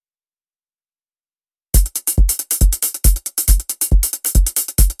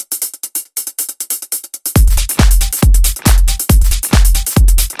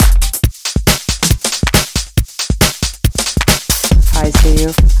you,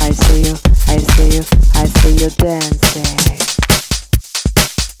 I see you, I see you, I see you dancing.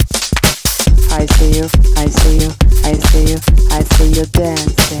 I see you, I see you, I see you, I see you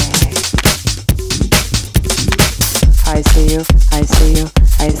dancing. I see you, I see you,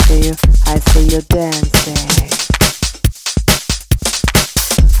 I see you, I see you dancing.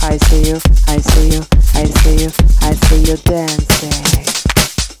 I see you, I see you, I see you, I see you dancing.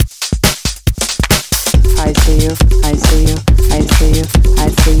 I see you, I see you, I see you, I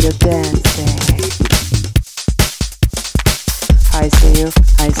see you dancing. I see you,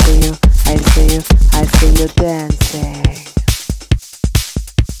 I see you, I see you, I see you dancing.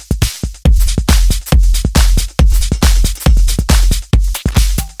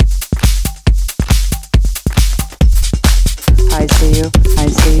 I see you, I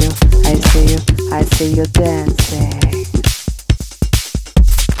see you, I see you, I see you dancing.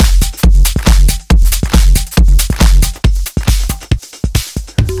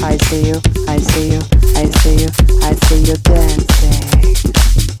 I see you, I see you, I see you, I see you dancing.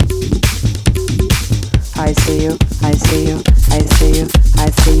 I see you, I see you, I see you, I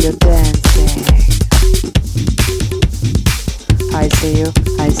see you dancing. I see you,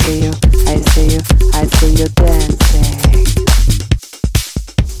 I see you, I see you, I see you dancing.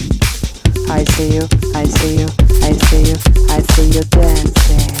 I see you, I see you, I see you, I see you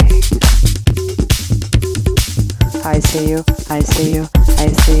dancing. I see you, I see you, I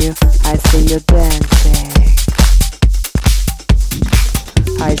see you, I see you dancing.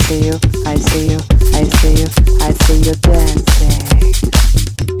 I see you, I see you, I see you, I see you dancing.